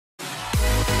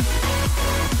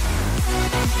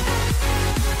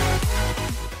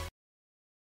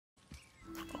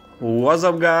What's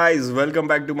up guys, welcome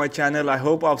back to my channel. I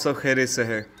hope आप सब खैरियत से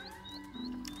है।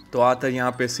 तो आर्थर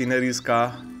यहाँ पे सीनरीज़ का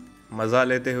मज़ा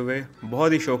लेते हुए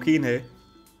बहुत ही शौकीन है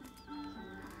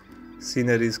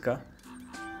सीनरीज़ का।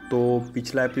 तो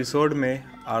पिछला एपिसोड में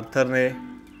आर्थर ने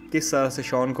किस तरह से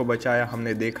शॉन को बचाया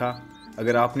हमने देखा।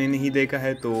 अगर आपने नहीं देखा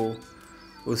है तो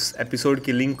उस एपिसोड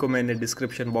की लिंक को मैंने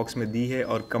डिस्क्रिप्शन बॉक्स में दी है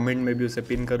और कमेंट में भी उसे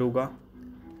पिन करूँगा।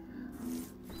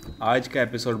 आज का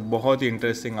एपिसोड बहुत ही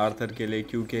इंटरेस्टिंग आर्थर के लिए,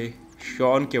 क्योंकि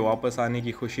शॉन के वापस आने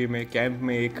की खुशी में कैंप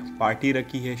में एक पार्टी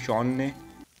रखी है शॉन ने।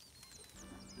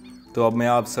 तो अब मैं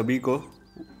आप सभी को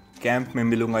कैंप में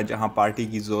मिलूँगा जहां पार्टी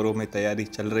की ज़ोरों में तैयारी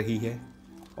चल रही है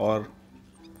और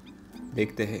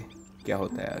देखते हैं क्या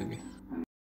होता है आगे।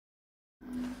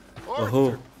 ओहो,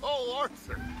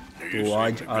 तो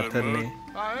आज आर्थर ने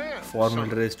फॉर्मल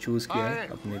ड्रेस चूज़ किया है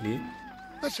अपने लिए।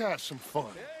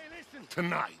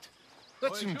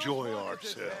 Let's enjoy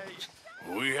ourselves.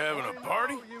 We having a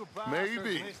party?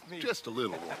 Maybe. Just a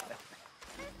little one.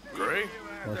 Great.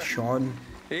 और शॉन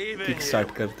किक स्टार्ट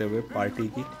करते हुए पार्टी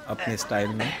की अपने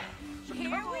स्टाइल में।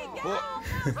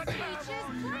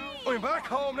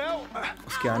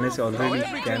 उसके आने से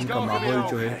ऑलरेडी कैंप का माहौल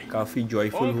जो है काफ़ी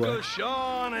जॉयफुल हुआ है।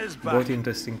 बहुत ही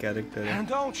इंटरेस्टिंग कैरेक्टर है शॉन।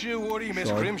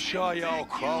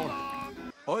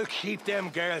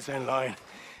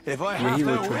 यही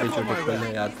वो छोटे छोटे पल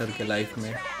है आर्थर के लाइफ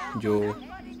में जो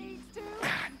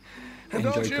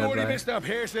एंजॉय कर रहा है,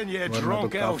 वरना तो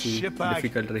काफी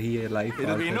डिफिकल्ट रही है लाइफ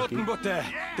आर्थर की।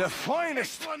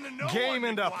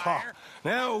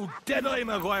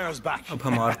 अब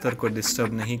हम आर्थर को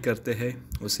डिस्टर्ब नहीं करते हैं,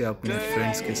 उसे अपने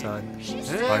फ्रेंड्स के साथ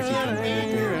पार्टी करने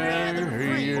देते हैं।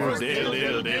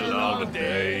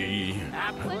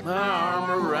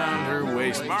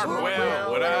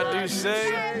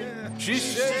 She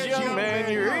says, young man,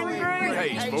 you're in great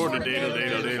haste for the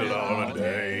diddle-diddle-diddle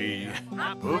holiday.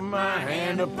 Put my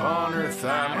hand upon her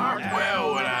thigh, mark well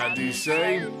what I do say.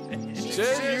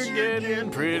 Says you're getting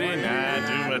pretty nigh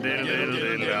to my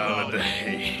diddle-diddle-diddle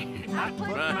holiday.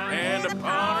 Put my hand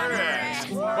upon her ass,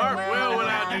 mark well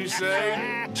what I do say.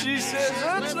 She says,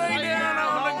 let's lay down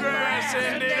on the grass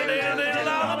and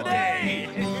diddle-diddle-diddle holiday.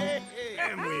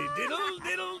 And we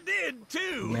diddle-diddle-did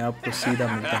too. मैं आपको सीधा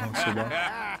मिलता हूँ सुबह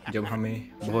जब हमें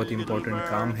बहुत important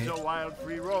काम है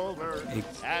एक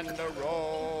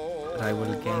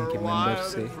राइवल गैंग के मेंबर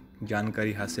से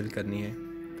जानकारी हासिल करनी है।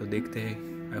 तो देखते हैं,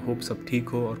 आई होप सब ठीक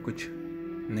हो और कुछ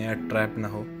नया ट्रैप ना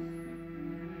हो।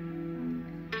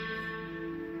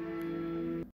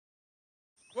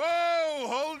 Whoa,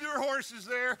 hold your horses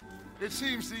there. It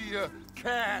seems the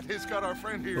cat has got our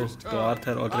friend here's tongue. तो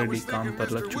आर्थर ऑलरेडी काम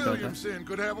पर लग चुका था।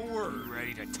 Could have a word.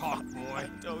 Ready to talk, boy. I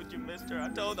told you, mister. I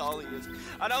told all of you.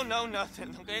 I don't know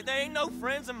nothing, okay? They ain't no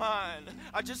friends of mine.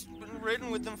 I just been ridden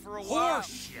with them for a while.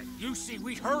 Horseshit. You see,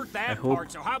 we heard I that hope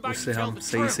part, so how about उससे you tell हम the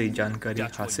सही truth? सही जानकारी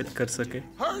हासिल कर सके।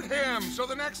 Heard him, so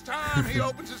the next time he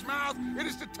opens his mouth,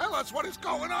 it is to tell us what is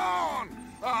going on.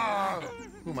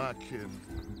 Who am I kidding?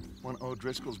 One of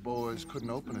Driscoll's boys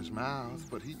couldn't open his mouth,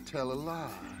 but he'd tell a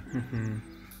lie.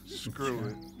 Screw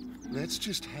it. Let's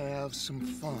just have some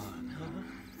fun.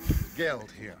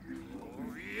 Geld him.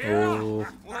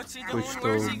 Oh, What's he कुछ doing? तो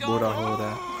Where's he बुरा going? हो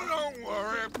रहा है। Oh, don't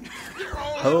worry. You're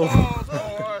Oh.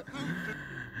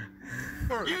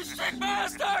 on You sick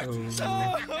bastard! Oh,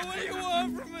 what do you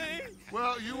want from me?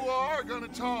 Well, you are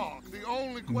gonna talk. The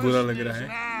only बुरा लग question रहा is है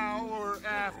now or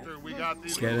after we got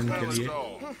these Karen little के लिए।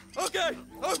 fellas Okay,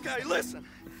 okay, listen.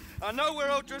 I know where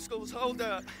old Driscoll's holed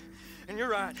up, and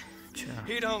you're right. अच्छा,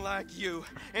 He don't like you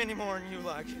any more than you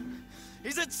like him.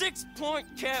 He's at 6 Point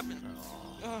Cabin.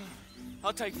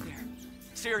 I'll take you there.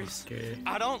 Serious. Okay.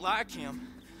 I don't like him.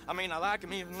 I mean, I like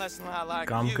him even less than I like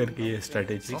काम you. करके ये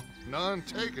strategy. None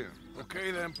taken. Okay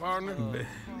then, partner. Bill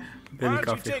Why don't you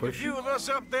काफी take a खुश। few of us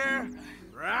up there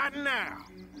right now?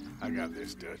 I got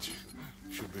this, Dutch.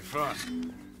 Should be fun.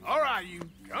 All right, you.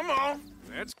 Come on.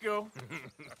 Let's go.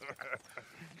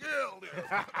 Geld him.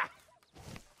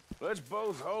 Let's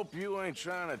both hope you ain't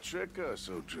trying to trick us,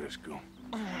 O'Driscoll.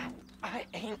 I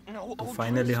ain't no तो old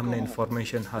finally हमने Driscoll.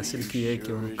 Information हासिल की है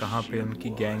कि उन कहाँ पे उनकी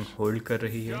गैंग होल्ड कर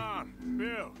रही है। John,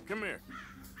 Bill, come here.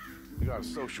 We got a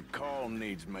social call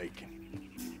needs making.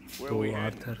 Where तो we at?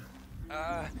 Arthur,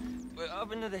 We're up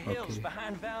into the hills Okay.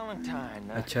 behind Valentine.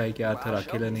 अच्छा है कि आर्थर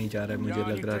अकेला नहीं जा रहा है। मुझे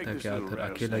लग रहा था कि आर्थर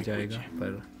अकेला जाएगा,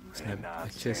 पर उसने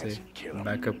अच्छे से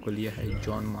बैकअप को लिया है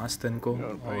जॉन मार्स्टन को Pay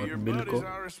और your बिल को।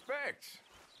 buddies our respects.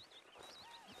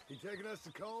 He taking us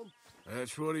to Combe?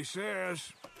 That's what he says.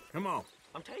 Come on.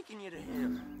 I'm taking you to him.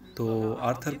 तो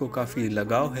आर्थर को काफ़ी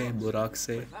लगाव है बुराक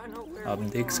से। I know where आप we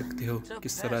देख are. सकते हो It's up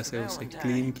किस past तरह से उसे Valentine.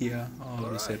 क्लीन किया और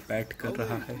उसे पैट कर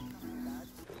रहा है।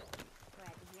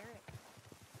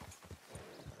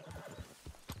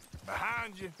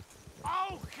 you.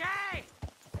 Okay.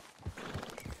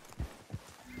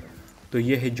 तो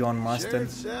ये है John Marston. Sharing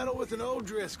saddle with an old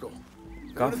Driscoll.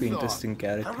 काफ़ी इंटरेस्टिंग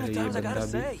कैरेक्टर है ये बंदा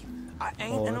भी,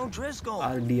 और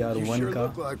RDR1 का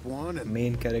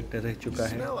मेन कैरेक्टर रह चुका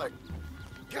है।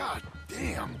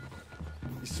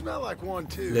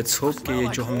 लेट्स होप कि ये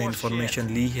जो हमने इंफॉर्मेशन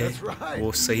ली है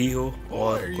वो सही हो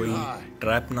और कोई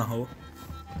ट्रैप ना हो।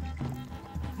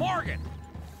 Morgan,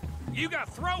 you got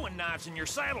throwing knives in your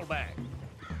saddlebag.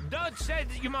 Doug said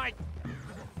that you might...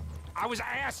 I was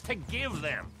asked to give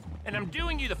them, and I'm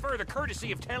doing you the further courtesy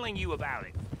of telling you about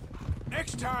it.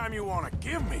 Next time you want to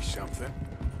give me something,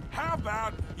 how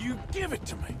about you give it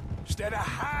to me, instead of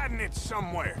hiding it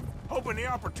somewhere, hoping the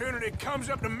opportunity comes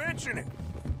up to mention it.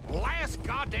 Last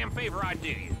goddamn favor I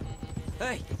do you.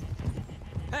 Hey!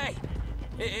 Hey!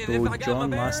 तो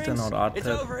John Marston और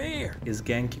Arthur इस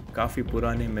gang के काफ़ी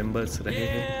पुराने members रहे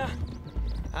हैं।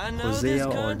 होज़ेया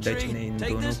और Dutch ने इन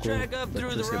दोनों को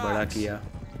बच्चों से बड़ा किया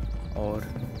और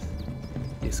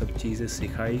ये सब चीज़ें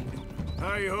सिखाई।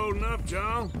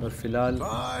 और फिलहाल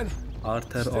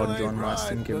आर्थर और जॉन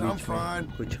मार्स्टन के बीच में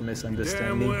कुछ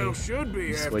मिसअंडरस्टैंडिंग है,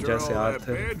 इस वजह से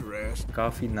आर्थर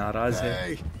काफ़ी नाराज़ है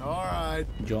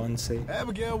जॉन से।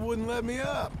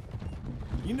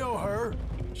 You know her.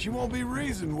 She won't be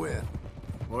reasoned with.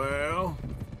 Well,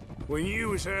 when you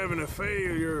was having a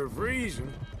failure of reason,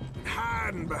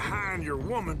 hiding behind your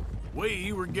woman, we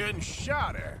were getting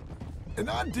shot at.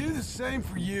 And I'd do the same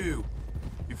for you,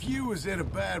 if you was in a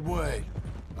bad way.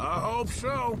 I hope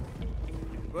so.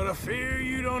 But I fear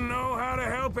you don't know how to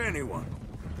help anyone.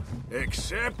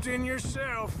 Except in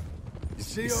yourself. You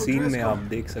see, इस scene में आप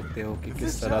देख सकते हो कि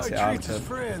किस तरह से आर्थर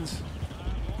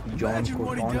जॉन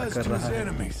को टॉन्ट कर रहा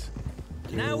है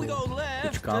कि वो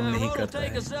कुछ काम नहीं करता है।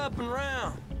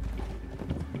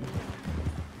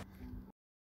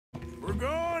 We're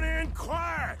going in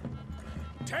quiet,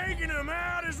 taking them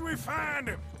out as we find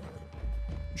them,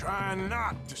 trying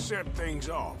not to set things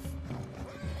off.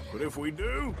 But if we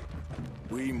do,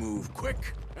 we move quick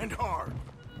and hard.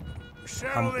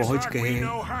 हम पहुंच गए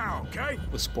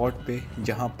हैं उस स्पॉट पे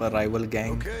जहां पर राइवल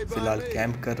गैंग फिलहाल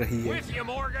कैंप कर रही है।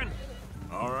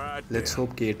 लेट्स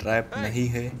होप कि ये ट्रैप नहीं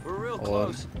है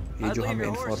और ये जो हमें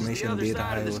इंफॉर्मेशन दे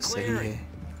रहा है वो सही है।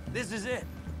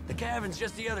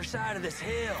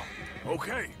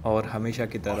 और हमेशा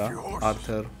की तरह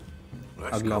आर्थर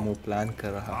अगला मूव प्लान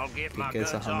कर रहा कि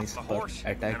कैसा हम इस पर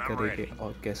अटैक करेंगे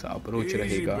और कैसा अप्रोच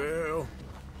रहेगा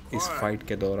इस फाइट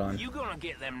के दौरान।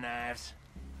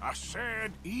 I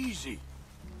said easy.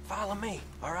 Follow me,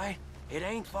 all right? It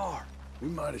ain't far. We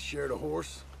might have shared a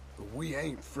horse, but we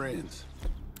ain't friends.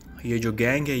 ये जो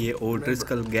गैंग है ये ओल्ड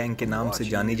ड्रिस्कल गैंग के नाम से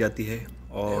जानी जाती है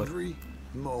और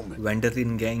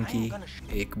वेंडरलिन गैंग की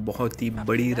एक बहुत ही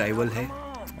बड़ी राइवल है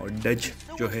और डच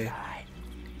जो है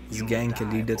इस गैंग के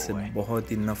लीडर से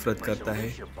बहुत ही नफरत करता है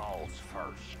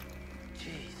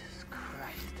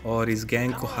और इस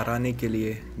गैंग को हराने के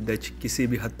लिए डच किसी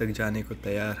भी हद तक जाने को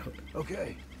तैयार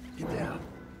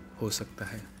हो सकता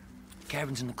है।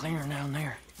 Cabin's in the clearing down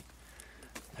there.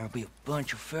 There'll be a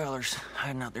bunch of fellers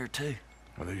hiding out there too.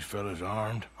 Are these fellas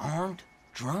armed? Armed?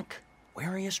 Drunk?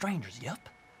 Wary of strangers,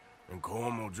 yup. And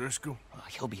Corporal Driscoll?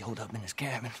 He'll be holed up in his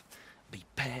cabin. Be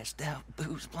passed out,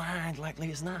 booze blind,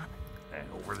 likely as not.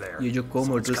 Over there. ये जो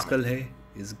कोमो Driscoll है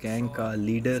इस gang का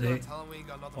leader है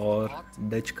और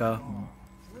Dutch का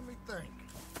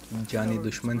जानी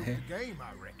दुश्मन है।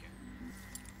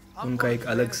 उनका एक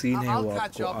अलग सीन है, वो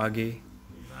आपको आगे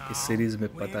इस सीरीज में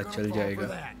पता चल जाएगा।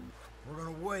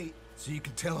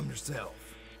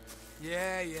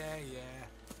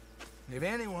 If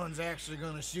anyone's actually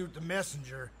gonna shoot the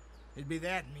messenger, it'd be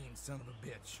that mean son of a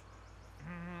bitch.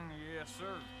 Yes,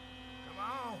 sir. Come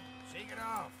on, shake it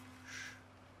off.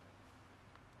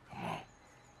 Come on.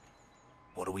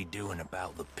 What are we doing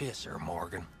about the pisser,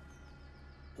 Morgan?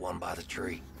 One by the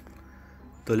tree.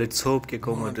 तो let's hope कि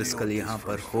कोमो Driscoll यहाँ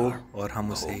पर हो और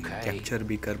हम उसे capture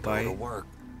भी कर पाए।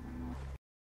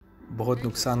 बहुत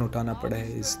नुकसान उठाना पड़ा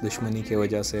है इस दुश्मनी के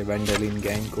वजह से वेंडरलिन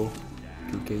गैंग को,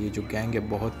 क्योंकि ये जो गैंग है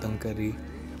बहुत तंग कर रही,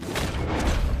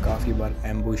 काफ़ी बार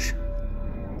एम्बुश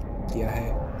किया है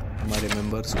हमारे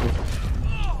मेंबर्स को।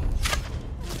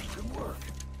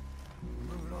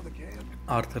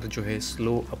 आर्थर जो है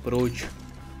स्लो अप्रोच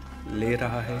ले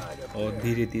रहा है और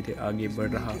धीरे धीरे आगे बढ़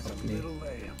रहा अपने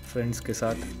फ्रेंड्स के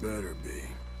साथ।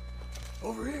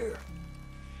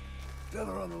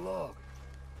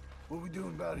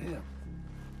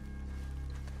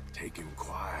 Take him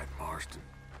quiet, Marston.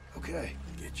 Okay.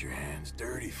 Get your hands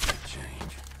dirty for a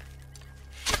change.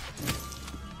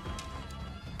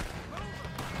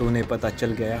 तो उन्हें पता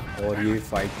चल गया और ये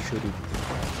फाइट शुरू।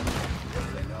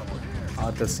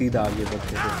 आर्थर आर्थर सीधा आगे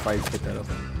बढ़ते थे फाइट की तरफ।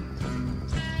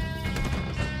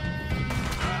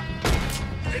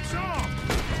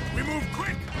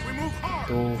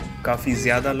 तो काफ़ी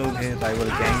ज़्यादा लोग हैं राइवल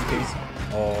गैंग के,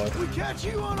 और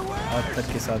आर्थर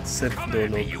के साथ सिर्फ 2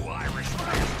 लोग।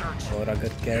 और अगर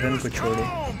कैरन को छोड़े,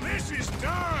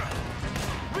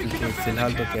 क्योंकि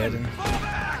फ़िलहाल तो कैरन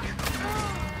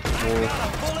वो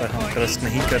उस पर हम ट्रस्ट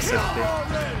नहीं कर सकते,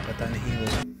 पता नहीं वो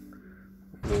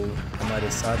हमारे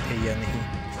साथ है या नहीं,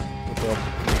 वो तो अब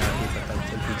आगे पता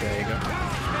चल ही जाएगा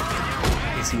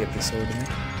इसी एपिसोड में।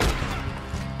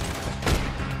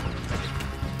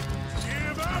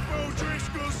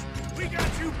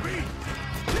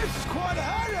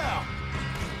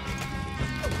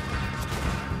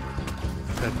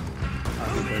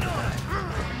 आगे बढ़ रहा है,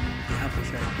 यहाँ पे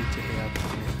शायद पीछे है,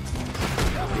 आपने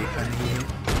देखा नहीं है,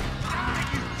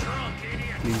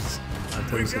 प्लीज़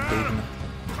आर्थर उसे देखना।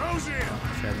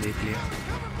 शायद देख लिया,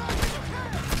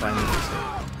 फाइनली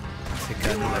उसे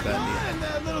कान लगा लिया।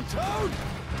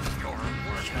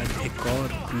 शायद एक और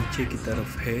पीछे की तरफ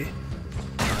है,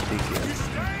 देखिए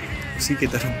उसी की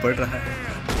तरफ बढ़ रहा है,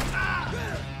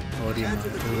 और ये अभी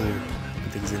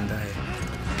तक जिंदा है।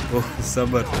 ओह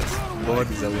ज़बरदस्त, बहुत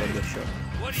ज़बरदस्त शॉट।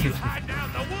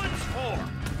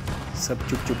 सब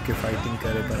चुप चुप के फाइटिंग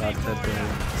करे, पर आर्थर तो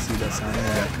सीधा सामने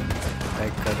जाकर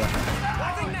अटैक कर रहा है।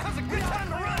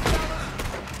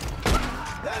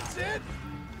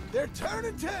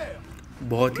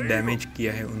 बहुत ही डैमेज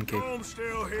किया है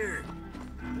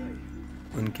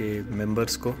उनके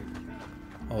मेंबर्स को,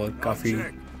 और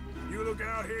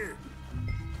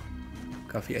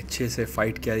काफ़ी अच्छे से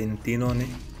फाइट किया इन तीनों ने।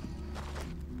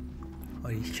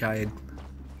 और शायद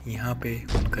यहाँ पे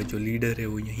उनका जो लीडर है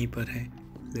वो यहीं पर है।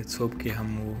 लेट्स होप कि हम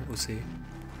वो उसे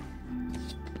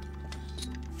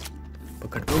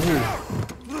पकड़।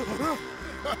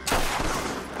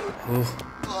 ओह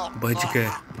बच गए,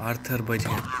 आर्थर बच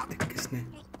गए। किसने?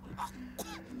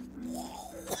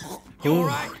 ओह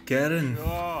कैरन,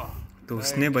 तो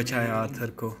उसने बचाया आर्थर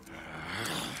को।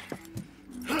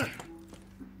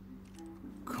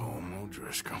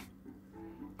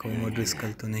 कोमो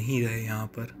ड्रिस्कल तो नहीं रहे यहाँ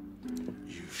पर,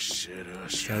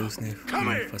 शायद उसने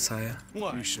फंसाया।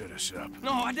 You set us up.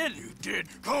 No, I didn't. You did.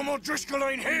 Como Driscoll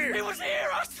ain't here. He was here,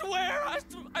 I swear.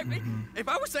 I mean, if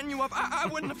I was setting you up, I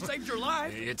wouldn't have saved your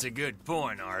life. It's a good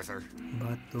point, Arthur.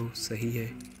 बात तो सही है।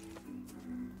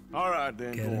 All right,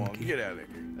 then, go on. Get out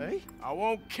of here. Hey, I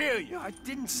won't kill you. I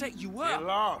didn't set you up. Get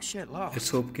lost. Get lost.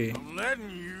 Let's hope के I'm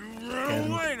letting you run Karen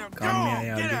away. Now, काम में go on.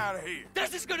 आया Get आगे। out of here.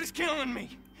 That's as good as killing me.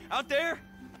 Out there,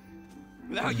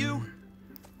 without you,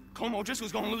 Como just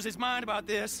was gonna lose his mind about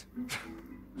this.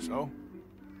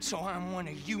 So I'm one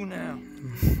of you now.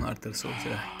 Arthur सोच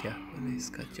रहा है क्या बोले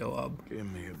इसका जवाब। Give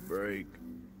me a break.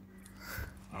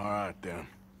 All right, then.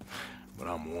 But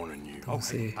I'm warning you.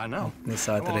 उसे I know. अपने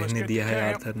साथ रहने दिया है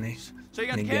आर्थर ने,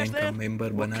 अपने गैंग का मेंबर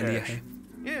बना लिया है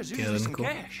कैरन को।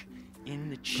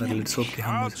 पर लेट्स होप कि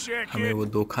हमें वो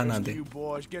धोखा ना दे। You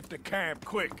boys get to camp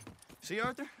quick. See,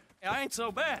 Arthur? I ain't so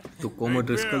bad. तो कोमो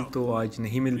ड्रिस्कल तो आज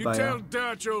नहीं मिल पाया,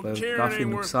 पर काफ़ी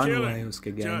नुकसान हुआ है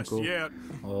उसके गैंग को,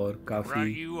 और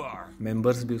काफ़ी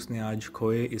मेंबर्स भी उसने आज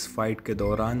खोए इस फाइट के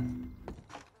दौरान।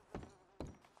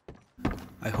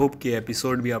 आई होप कि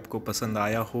एपिसोड भी आपको पसंद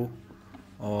आया हो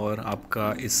और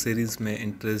आपका इस सीरीज़ में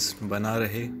इंटरेस्ट बना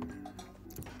रहे।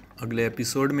 अगले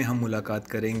एपिसोड में हम मुलाकात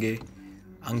करेंगे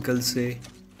अंकल से,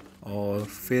 और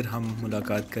फिर हम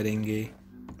मुलाकात करेंगे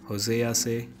होज़ेया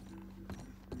से।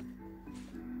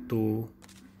 तो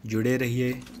जुड़े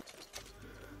रहिए।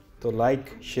 तो लाइक,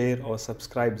 शेयर और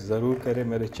सब्सक्राइब ज़रूर करें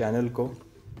मेरे चैनल को,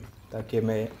 ताकि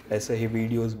मैं ऐसे ही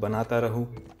वीडियोस बनाता रहूं।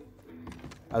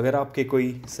 अगर आपके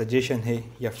कोई सजेशन है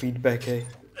या फीडबैक है,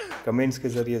 कमेंट्स के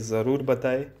ज़रिए ज़रूर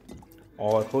बताएं,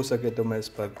 और हो सके तो मैं इस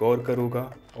पर गौर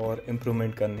करूँगा और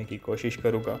इम्प्रूवमेंट करने की कोशिश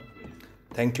करूँगा।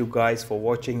 Thank you guys for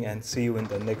watching and C you in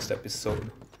the next episode.